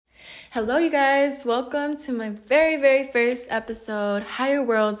Hello, you guys. Welcome to my very first episode, Higher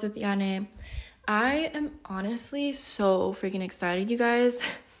Worlds with Yane. I am honestly so freaking excited, you guys.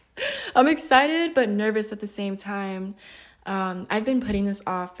 I'm excited but nervous at the same time. I've been putting this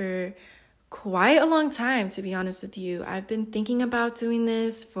off for quite a long time, to be honest with you. I've been thinking about doing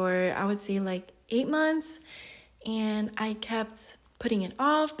this for, I would say, like 8 months, and I kept putting it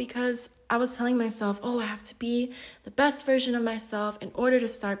off because I was telling myself, I have to be the best version of myself in order to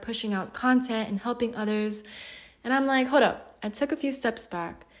start pushing out content and helping others. And I'm like, hold up. I took a few steps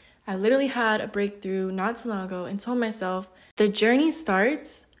back. I literally had a breakthrough not too long ago and told myself the journey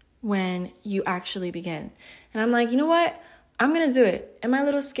starts when you actually begin. And I'm like, you know what? I'm going to do it. Am I a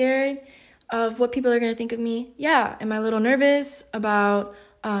little scared of what people are going to think of me? Yeah. Am I a little nervous about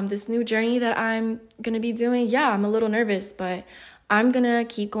this new journey that I'm going to be doing? Yeah, I'm a little nervous, but I'm going to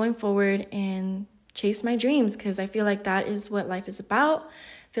keep going forward and chase my dreams because I feel like that is what life is about.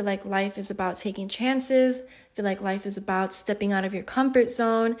 I feel like life is about taking chances. I feel like life is about stepping out of your comfort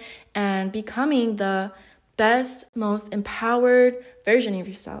zone and becoming the best, most empowered version of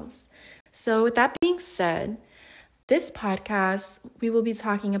yourselves. So with that being said, this podcast, we will be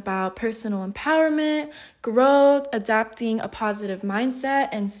talking about personal empowerment, growth, adapting a positive mindset,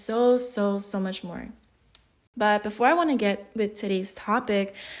 and so much more. But before I want to get with today's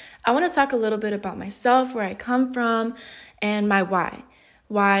topic, I want to talk a little bit about myself, where I come from, and my why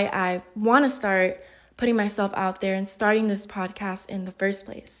I want to start putting myself out there and starting this podcast in the first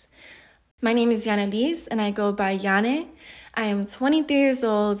place. My name is Yana Lise, and I go by Yane. I am 23 years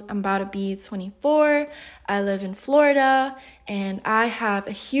old. I'm about to be 24. I live in Florida, and I have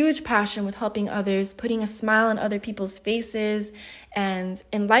a huge passion with helping others, putting a smile on other people's faces, and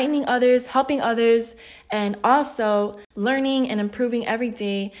enlightening others, helping others, and also learning and improving every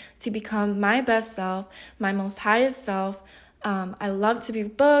day to become my best self, my most highest self. I love to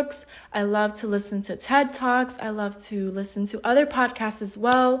read books. I love to listen to TED Talks. I love to listen to other podcasts as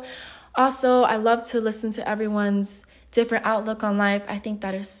well. Also, I love to listen to everyone's different outlook on life. I think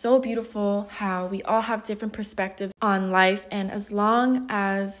that is so beautiful how we all have different perspectives on life. And as long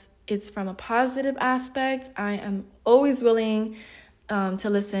as it's from a positive aspect, I am always willing to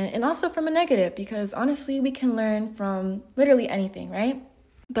listen. And also from a negative, because honestly, we can learn from literally anything, right?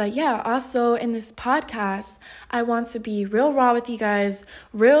 But yeah, also in this podcast, I want to be real raw with you guys,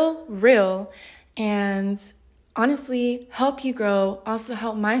 real, and honestly help you grow, also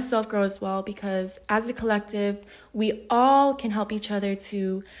help myself grow as well, because as a collective, we all can help each other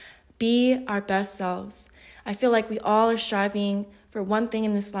to be our best selves. I feel like we all are striving for one thing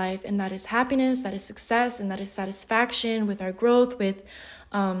in this life, and that is happiness, that is success, and that is satisfaction with our growth, with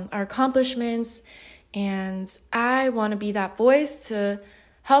our accomplishments. And I want to be that voice to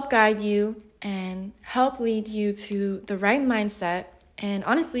help guide you and help lead you to the right mindset. And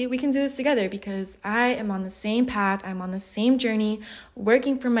honestly, we can do this together because I am on the same path. I'm on the same journey,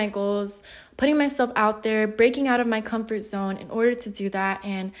 working for my goals, putting myself out there, breaking out of my comfort zone in order to do that.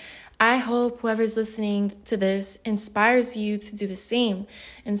 And I hope whoever's listening to this inspires you to do the same,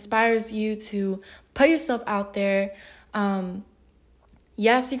 inspires you to put yourself out there.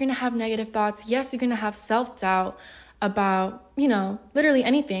 Yes, you're going to have negative thoughts. Yes, you're going to have self-doubt about, literally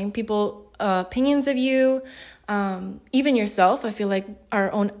anything. People, opinions of you, even yourself. I feel like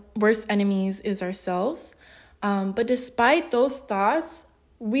our own worst enemies is ourselves. But despite those thoughts,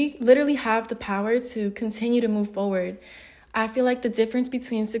 we literally have the power to continue to move forward. I feel like the difference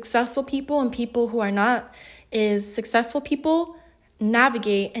between successful people and people who are not is successful people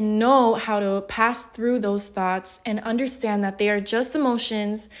navigate and know how to pass through those thoughts and understand that they are just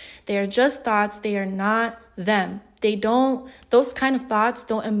emotions. They are just thoughts. They are not them. Those kind of thoughts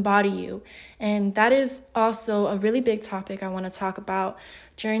don't embody you. And that is also a really big topic I want to talk about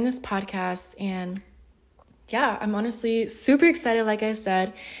during this podcast. And yeah, I'm honestly super excited, like I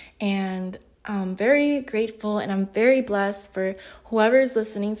said, and I'm very grateful and I'm very blessed for whoever is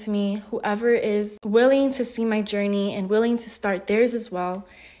listening to me, whoever is willing to see my journey and willing to start theirs as well.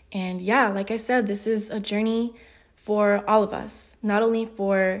 And yeah, like I said, this is a journey for all of us, not only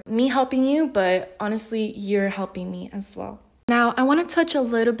for me helping you, but honestly, you're helping me as well. Now, I want to touch a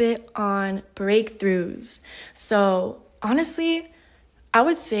little bit on breakthroughs. So honestly, I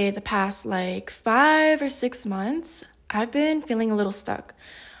would say the past 5 or 6 months, I've been feeling a little stuck.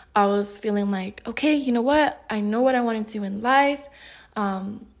 I was feeling like, okay, you know what? I know what I want to do in life,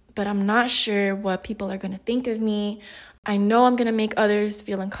 but I'm not sure what people are going to think of me. I know I'm going to make others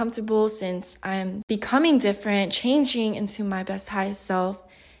feel uncomfortable since I'm becoming different, changing into my best, highest self.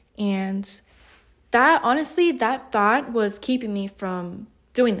 And that thought was keeping me from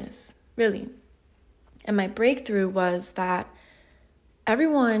doing this, really. And my breakthrough was that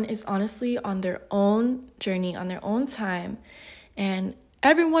everyone is honestly on their own journey, on their own time. And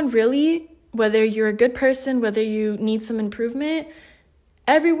everyone really, whether you're a good person, whether you need some improvement,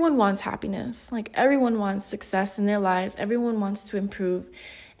 everyone wants happiness. Like, everyone wants success in their lives. Everyone wants to improve.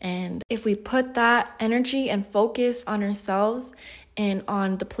 And if we put that energy and focus on ourselves and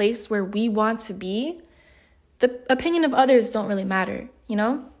on the place where we want to be, the opinion of others don't really matter, you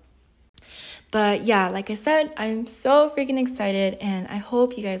know? But yeah, like I said, I'm so freaking excited, and I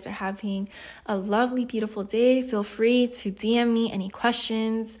hope you guys are having a lovely, beautiful day. Feel free to DM me any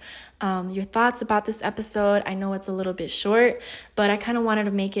questions, your thoughts about this episode. I know it's a little bit short, but I kind of wanted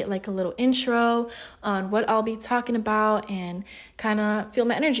to make it like a little intro on what I'll be talking about and kind of feel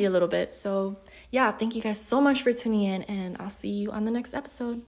my energy a little bit. So yeah, thank you guys so much for tuning in, and I'll see you on the next episode.